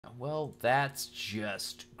Well, that's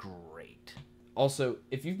just great. Also,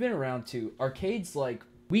 if you've been around too, arcades, like,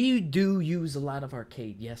 we do use a lot of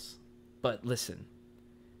arcade, yes. But listen.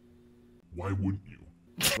 Why wouldn't you?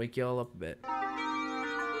 Wake y'all up a bit.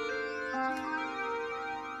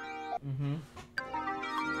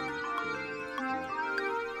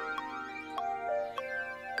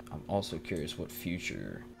 I'm also curious what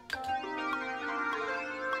future.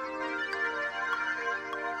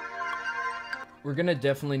 We're gonna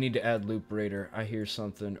definitely need to add loop raider. I hear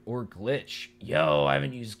something. Or glitch. Yo, I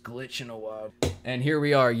haven't used glitch in a while. And here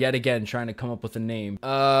we are yet again trying to come up with a name.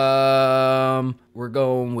 We're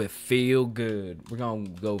going with feel good. We're gonna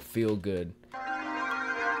go feel good.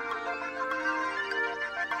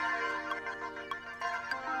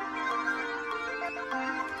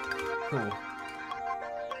 Cool.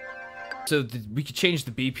 So we could change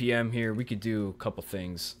the BPM here. We could do a couple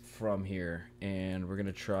things from here, and we're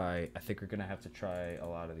gonna try. I think we're gonna have to try a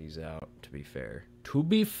lot of these out. To be fair,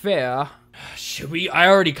 should we? I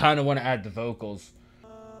already kind of want to add the vocals.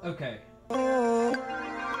 Okay.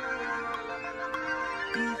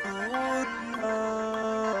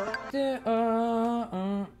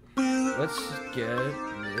 Let's get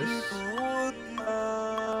this.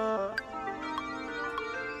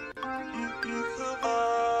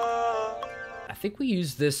 I think we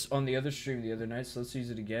used this on the other stream the other night, so let's use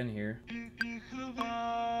it again here.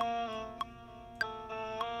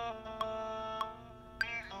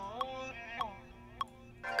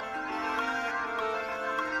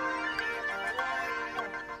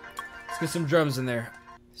 Let's get some drums in there.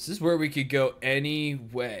 This is where we could go any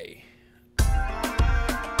way.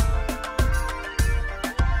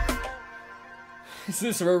 Is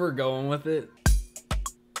this where we're going with it?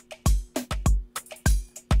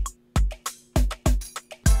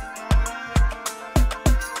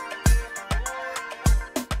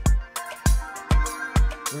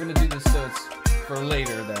 We're gonna do this so it's for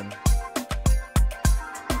later then.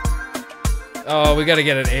 Oh, we gotta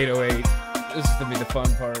get an 808. This is gonna be the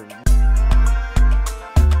fun part.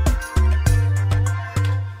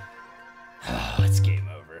 Oh, it's game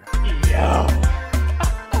over. Yo!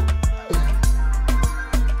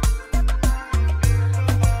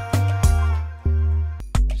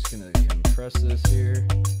 I'm just gonna compress this here.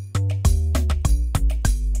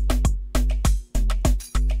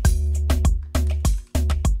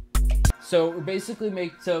 So we're basically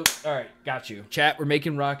alright, got you. Chat, we're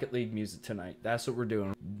making Rocket League music tonight. That's what we're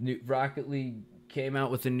doing. Rocket League came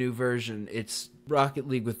out with a new version. It's Rocket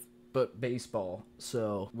League but baseball.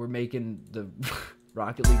 So we're making the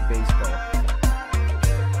Rocket League baseball.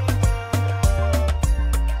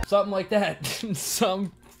 Something like that.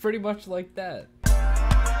 Some pretty much like that.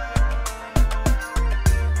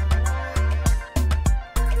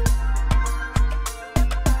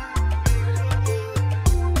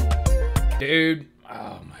 Dude,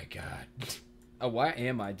 oh my god. Oh, why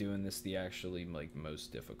am I doing this the actually like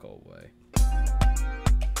most difficult way?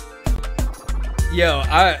 Yo,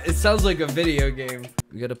 it sounds like a video game.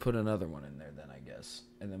 We gotta put another one in there then, I guess.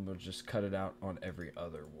 And then we'll just cut it out on every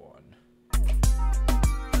other one.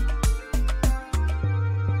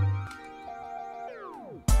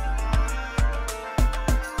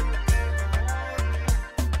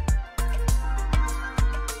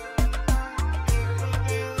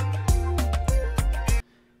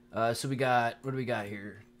 So we got, what do we got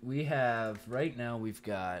here? We have, right now we've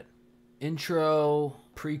got intro,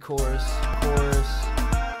 pre-chorus, chorus,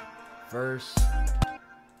 verse,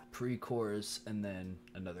 pre-chorus, and then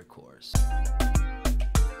another chorus.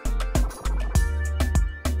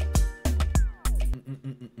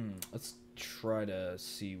 Let's try to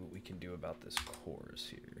see what we can do about this chorus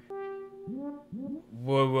here. Whoa,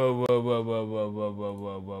 whoa, whoa, whoa, whoa, whoa, whoa, whoa,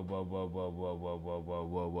 whoa, whoa, whoa, whoa, whoa, whoa, whoa, whoa, whoa,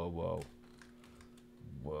 whoa, whoa, whoa.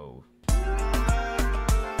 Whoa.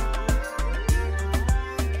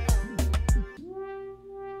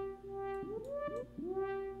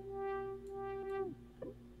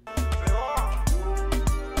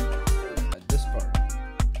 This part.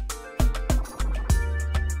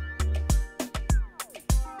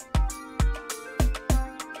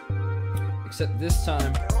 Except this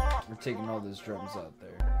time, we're taking all those drums out there.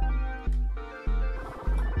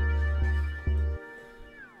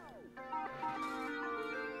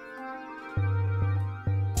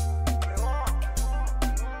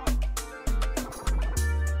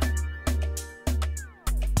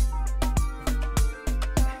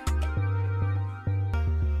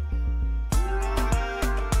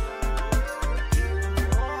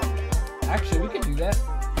 Actually, we could do that.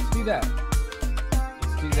 Let's do that.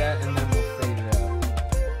 Let's do that, and then we'll fade it out.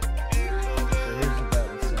 So here's what that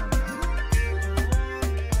would sound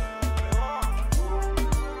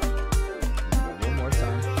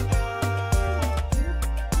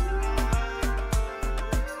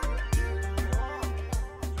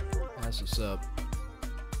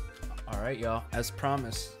right, y'all. As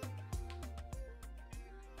promised.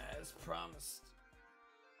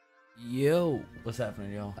 Yo, what's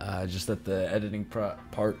happening, y'all? Just at the editing part.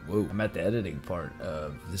 Whoa, I'm at the editing part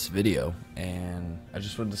of this video, and I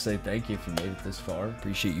just wanted to say thank you if you made it this far.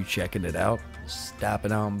 Appreciate you checking it out,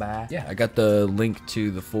 stopping on by. Yeah, I got the link to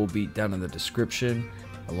the full beat down in the description,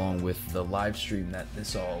 along with the live stream that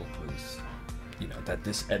this all was, you know, that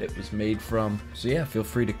this edit was made from. So yeah, feel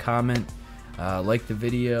free to comment. Like the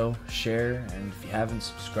video, share, and if you haven't,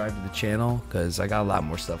 subscribed to the channel, because I got a lot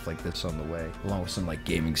more stuff like this on the way, along with some like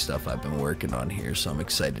gaming stuff I've been working on here, so I'm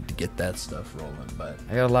excited to get that stuff rolling. But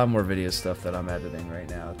I got a lot more video stuff that I'm editing right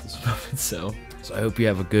now at this moment, so I hope you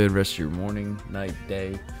have a good rest of your morning, night,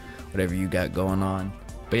 day, whatever you got going on.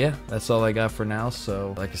 But yeah, that's all I got for now.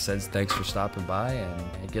 So like I said, thanks for stopping by, and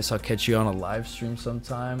I guess I'll catch you on a live stream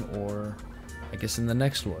sometime, or I guess in the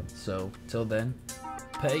next one. So till then,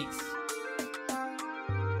 peace.